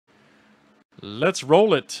Let's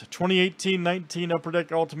roll it. 2018-19 Upper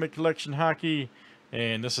Deck Ultimate Collection Hockey.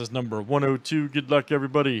 And this is number 102. Good luck,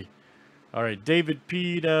 everybody. All right, David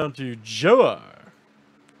P. down to Joa.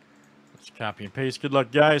 Let's copy and paste. Good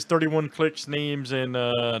luck, guys. 31 clicks, names, and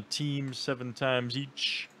teams 7 times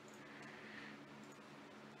each.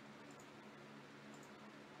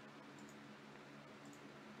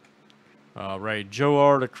 All right, Joe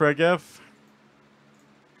R. to Craig F.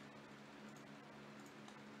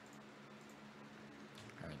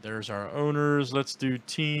 All right, there's our owners. Let's do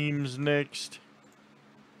teams next.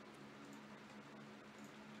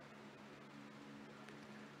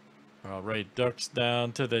 All right, Ducks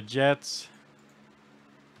down to the Jets.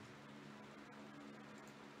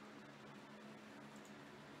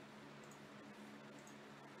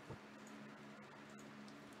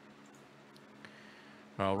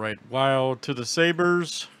 All right, Wild to the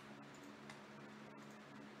Sabres.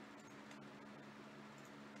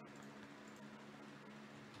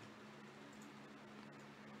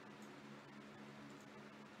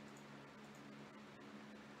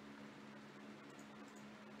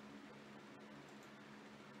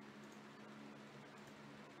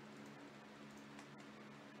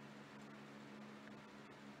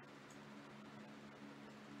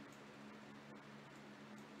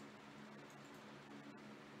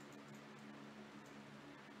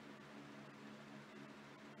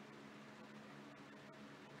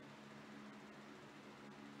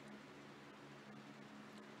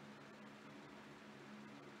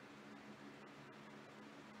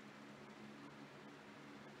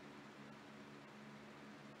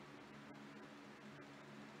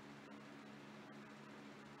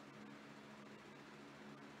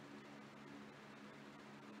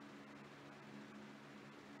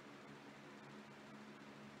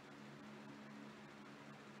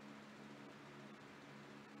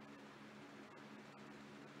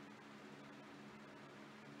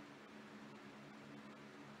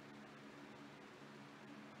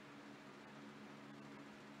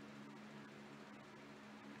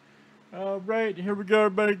 All right, here we go,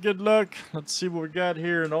 everybody. Good luck. Let's see what we got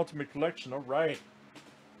here in Ultimate Collection. All right.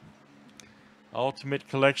 Ultimate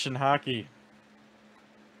Collection Hockey.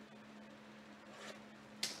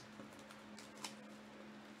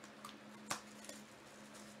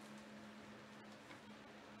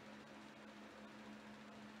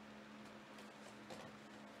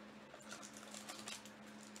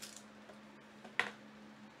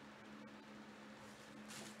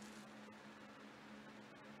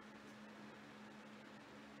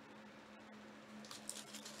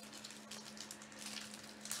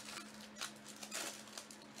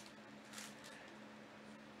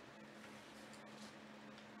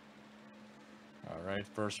 All right,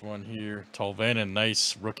 first one here. Tolvanen,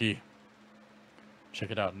 nice rookie.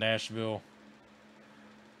 Check it out, Nashville.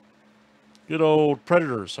 Good old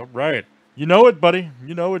Predators. All right. You know it, buddy.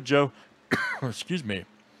 You know it, Joe. Excuse me.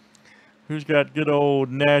 Who's got good old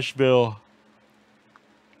Nashville?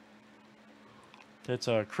 That's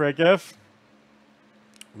Craig F.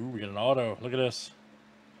 Ooh, we got an auto. Look at this.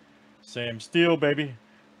 Sam Steele, baby.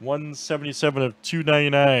 177 of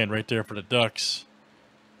 299 right there for the Ducks.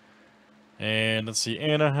 And let's see,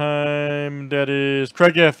 Anaheim, that is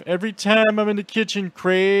Craig F. Every time I'm in the kitchen,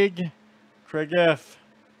 Craig F.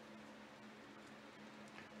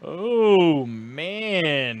 Oh,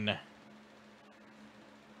 man.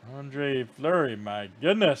 Andre Fleury, my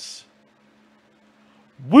goodness.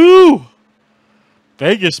 Woo!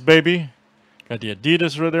 Vegas, baby. Got the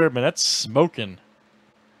Adidas right there, man, that's smoking.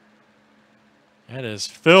 That is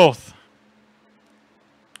filth.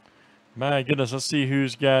 My goodness, let's see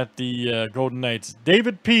who's got the Golden Knights.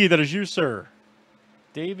 David P., that is you, sir.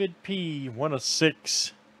 David P., 1 of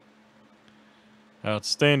 6.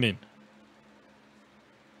 Outstanding.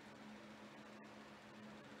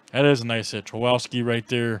 That is a nice hit. Trowalski right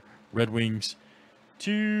there. Red Wings.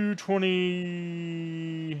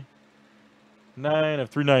 229 of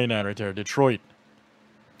 399 right there. Detroit.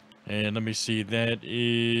 And let me see. That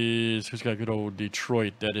is... Who's got good old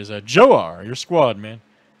Detroit? That is Joe R. Your squad, man.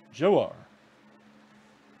 Joe R.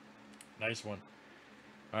 Nice one.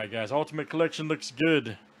 All right, guys. Ultimate Collection looks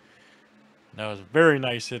good. That was a very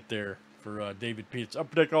nice hit there for David P. It's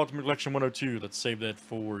Upper Deck Ultimate Collection 102. Let's save that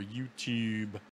for YouTube.